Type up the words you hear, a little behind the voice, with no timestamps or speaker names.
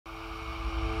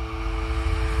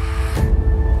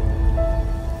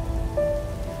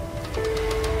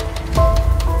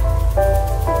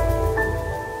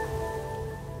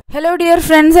Hello dear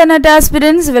friends and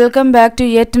aspirants, welcome back to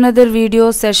yet another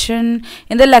video session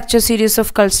in the lecture series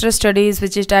of cultural studies,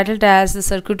 which is titled as the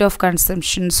circuit of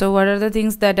consumption. So what are the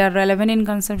things that are relevant in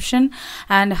consumption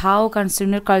and how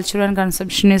consumer culture and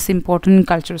consumption is important in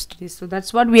cultural studies. So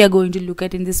that's what we are going to look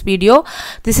at in this video.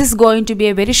 This is going to be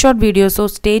a very short video, so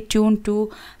stay tuned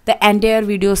to the entire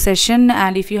video session,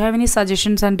 and if you have any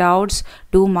suggestions and doubts,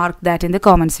 do mark that in the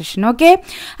comment section. Okay,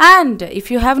 and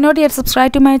if you have not yet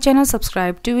subscribed to my channel,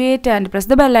 subscribe to it and press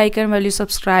the bell icon while you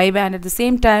subscribe, and at the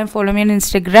same time follow me on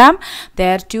Instagram.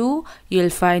 There too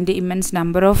you'll find the immense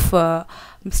number of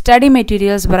study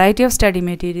materials, variety of study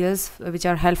materials which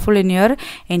are helpful in your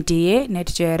NTA, NET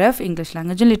JRF, English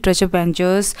language and literature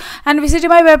ventures. And visit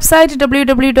my website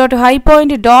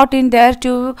www.highpoint.in. There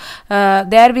too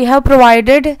there we have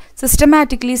provided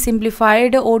systematically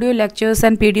simplified audio lectures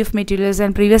and PDF materials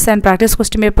and previous and practice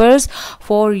question papers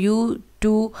for you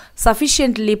to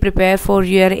sufficiently prepare for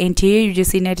your NTA,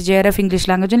 UGC, NET JRF, English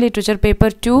language and literature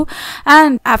paper 2.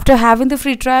 And after having the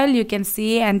free trial, you can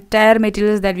see entire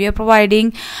materials that we are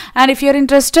providing. And if you're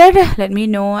interested, let me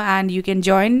know and you can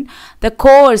join the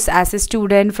course as a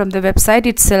student from the website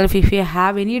itself. If you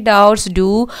have any doubts,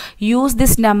 do use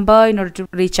this number in order to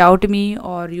reach out to me,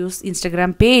 or use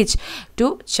Instagram page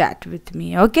to chat with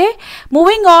me. Okay,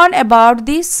 moving on about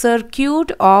the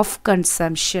circuit of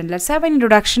consumption. Let's have an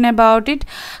introduction about it.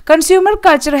 Consumer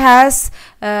culture has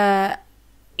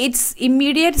its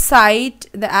immediate site,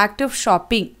 the act of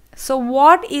shopping. So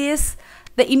what is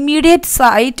the immediate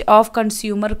site of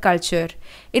consumer culture?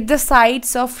 It's the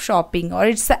sites of shopping, or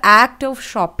it's the act of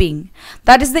shopping.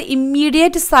 That is the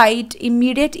immediate site,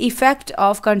 immediate effect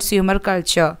of consumer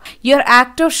culture. Your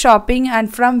act of shopping,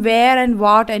 and from where and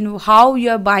what and how you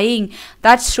are buying,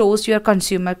 that shows your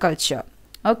consumer culture.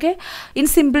 Okay, in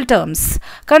simple terms,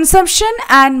 consumption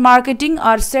and marketing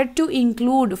are said to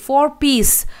include 4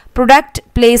 P's: product,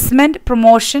 placement,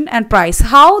 promotion and price.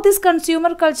 How this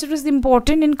consumer culture is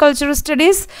important in cultural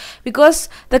studies? Because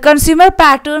the consumer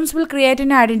patterns will create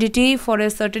an identity for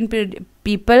a certain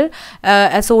people,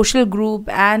 a social group,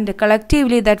 and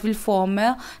collectively that will form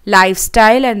a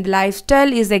lifestyle, and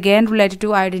lifestyle is again related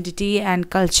to identity and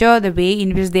culture, the way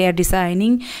in which they are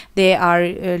designing, they are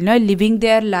living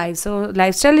their lives. So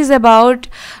lifestyle is about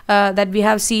that we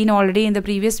have seen already in the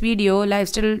previous video.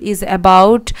 Lifestyle is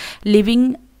about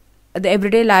living the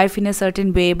everyday life in a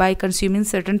certain way by consuming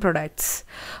certain products.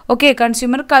 Okay,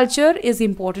 consumer culture is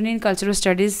important in cultural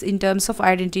studies in terms of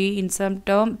identity, in some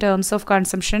terms of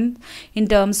consumption, in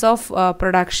terms of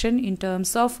production, in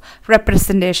terms of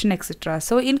representation, etc.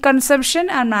 So in consumption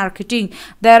and marketing,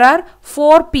 there are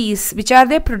 4 P's, which are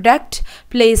the product,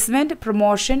 placement,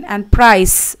 promotion and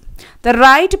price. The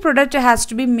right product has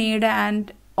to be made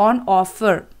and on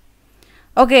offer.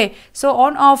 Okay, so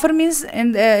on offer means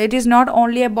it is not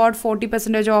only about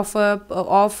 40%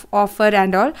 offer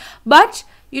and all, but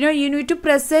you need to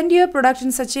present your product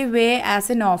in such a way as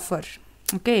an offer.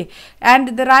 Okay,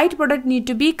 and the right product need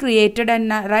to be created,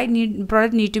 and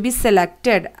product need to be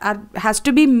selected, or has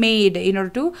to be made in order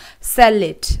to sell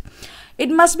it. It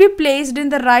must be placed in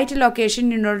the right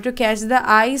location in order to catch the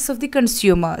eyes of the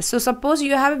consumer. So suppose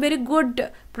you have a very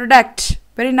good product,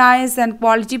 very nice and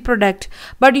quality product,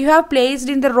 but you have placed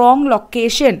in the wrong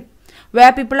location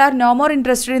where people are no more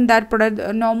interested in that product,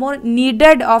 no more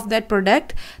needed of that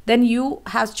product, then you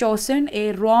have chosen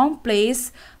a wrong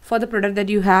place for the product that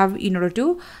you have in order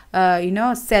to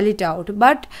sell it out.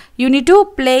 But you need to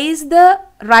place the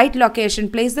right location,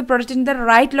 place the product in the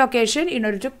right location in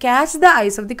order to catch the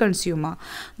eyes of the consumer.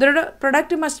 The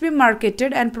product must be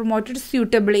marketed and promoted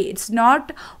suitably. It's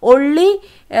not only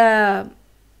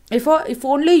if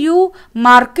only you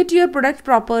market your product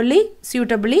properly,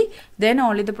 suitably, then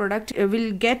only the product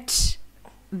will get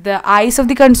the eyes of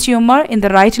the consumer in the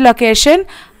right location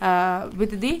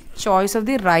with the choice of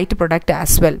the right product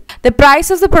as well. The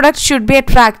price of the product should be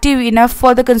attractive enough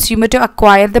for the consumer to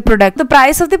acquire the product. The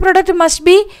price of the product must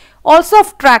be also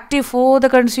attractive for the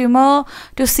consumer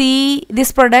to see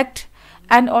this product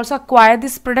and also acquire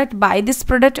this product, buy this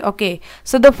product. Okay,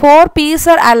 so the 4 P's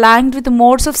are aligned with the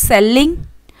modes of selling.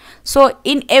 So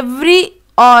in everything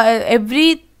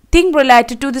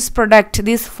related to this product,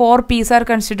 these 4 P's are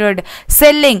considered.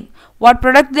 Selling, what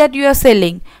product that you are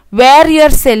selling, where you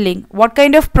are selling, what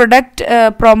kind of product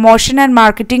promotion and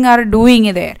marketing are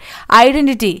doing there.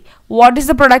 Identity, what is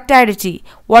the product identity,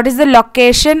 what is the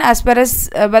location as far as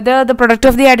whether the product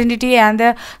of the identity and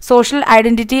the social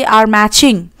identity are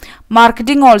matching.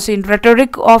 Marketing also in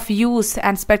rhetoric of use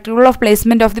and spectacle of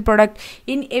placement of the product.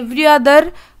 In every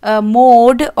other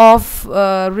mode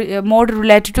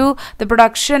related to the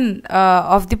production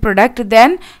of the product,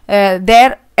 then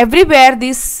there everywhere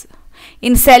this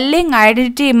in selling,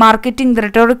 identity, marketing, the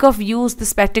rhetoric of use, the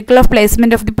spectacle of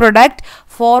placement of the product,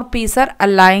 4 P's are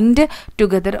aligned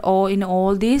together or in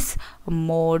all these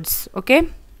modes. Okay.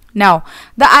 Now,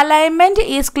 the alignment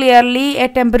is clearly a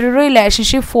temporary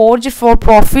relationship forged for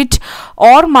profit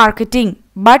or marketing,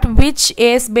 but which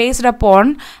is based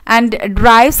upon and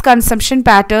drives consumption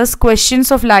patterns,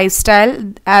 questions of lifestyle,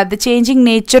 the changing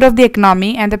nature of the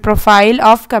economy, and the profile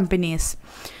of companies.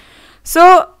 So,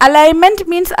 alignment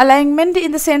means alignment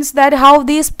in the sense that how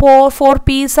these four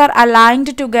P's are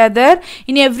aligned together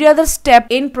in every other step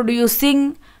in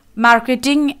producing,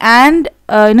 marketing, and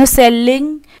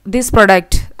selling this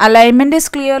product. Alignment is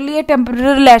clearly a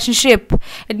temporary relationship.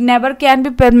 It never can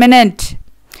be permanent.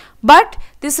 But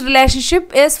this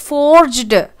relationship is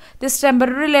forged. This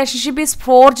temporary relationship is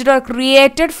forged or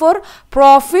created for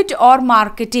profit or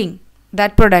marketing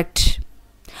that product.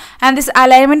 And this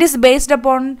alignment is based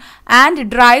upon and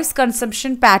drives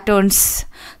consumption patterns.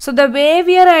 So the way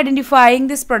we are identifying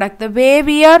this product, the way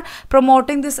we are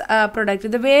promoting this product,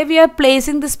 the way we are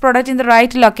placing this product in the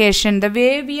right location, the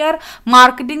way we are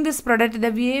marketing this product,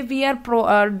 the way we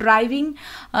are driving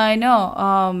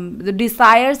the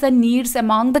desires and needs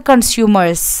among the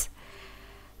consumers,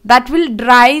 that will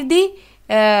drive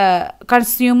the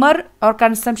consumer or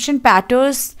consumption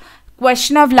patterns,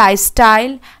 question of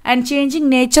lifestyle, and changing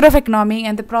nature of economy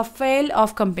and the profile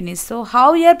of companies. So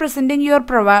how you are presenting your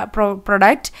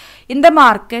product in the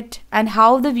market and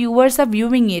how the viewers are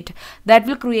viewing it, that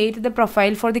will create the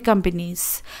profile for the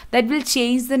companies, that will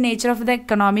change the nature of the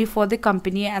economy for the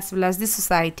company as well as the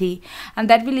society, and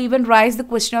that will even raise the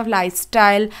question of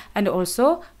lifestyle and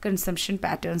also consumption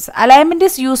patterns. Alignment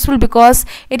is useful because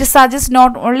it suggests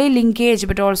not only linkage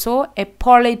but also a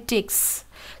politics.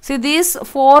 See, these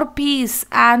 4 P's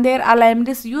and their alignment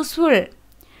is useful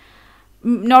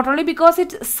not only because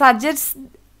it suggests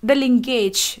the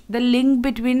linkage, the link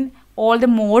between all the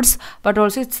modes, but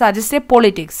also it suggests a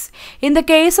politics. In the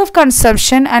case of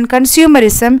consumption and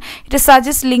consumerism, it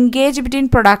suggests linkage between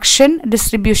production,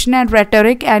 distribution, and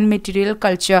rhetoric and material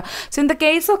culture. So in the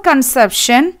case of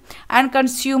consumption and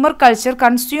consumer culture,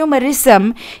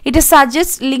 consumerism, it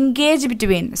suggests linkage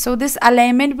between. So this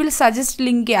alignment will suggest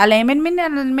linkage. Alignment means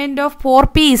an alignment of 4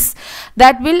 P's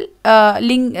that will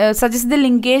suggest the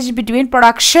linkage between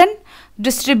production,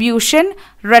 distribution,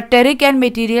 rhetoric, and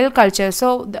material culture.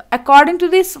 So according to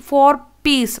these 4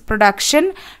 P's,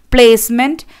 production,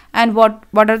 placement, and what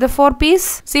are the 4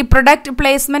 P's? See, product,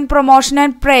 placement, promotion,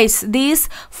 and price. These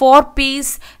 4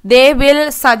 P's, they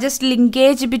will suggest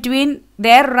linkage between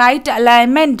their right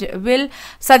alignment will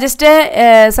suggest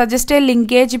a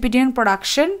linkage between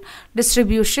production,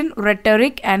 distribution,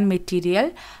 rhetoric, and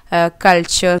material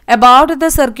culture. About the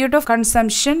circuit of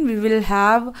consumption, we will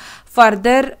have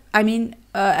further,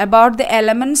 about the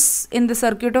elements in the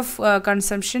circuit of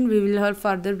consumption, we will have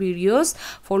further videos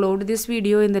followed this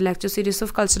video in the lecture series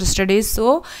of cultural studies.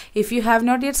 So if you have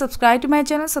not yet subscribed to my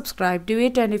channel, subscribe to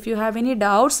it, and if you have any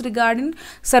doubts regarding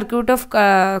circuit of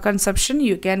consumption,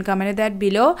 you can comment that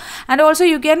below, and also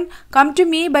you can come to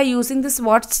me by using this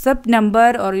WhatsApp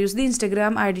number or use the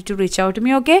Instagram ID to reach out to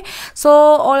me. Okay,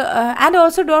 so and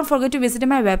also don't forget to visit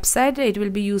my website. It will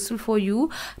be useful for you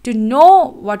to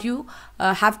know what you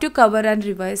have to cover and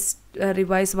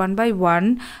revise one by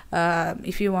one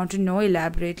if you want to know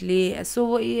elaborately.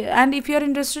 So, and if you are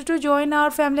interested to join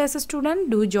our family as a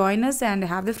student, do join us and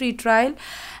have the free trial,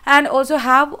 and also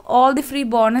have all the free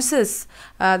bonuses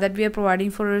that we are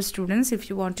providing for our students. If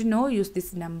you want to know, use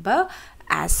this number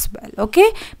as well.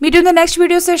 Okay, meet you in the next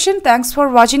video session. Thanks for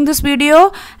watching this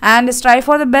video and strive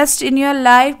for the best in your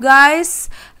life, guys.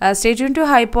 Stay tuned to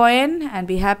High Point and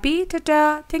be happy.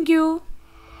 Tata. Thank you.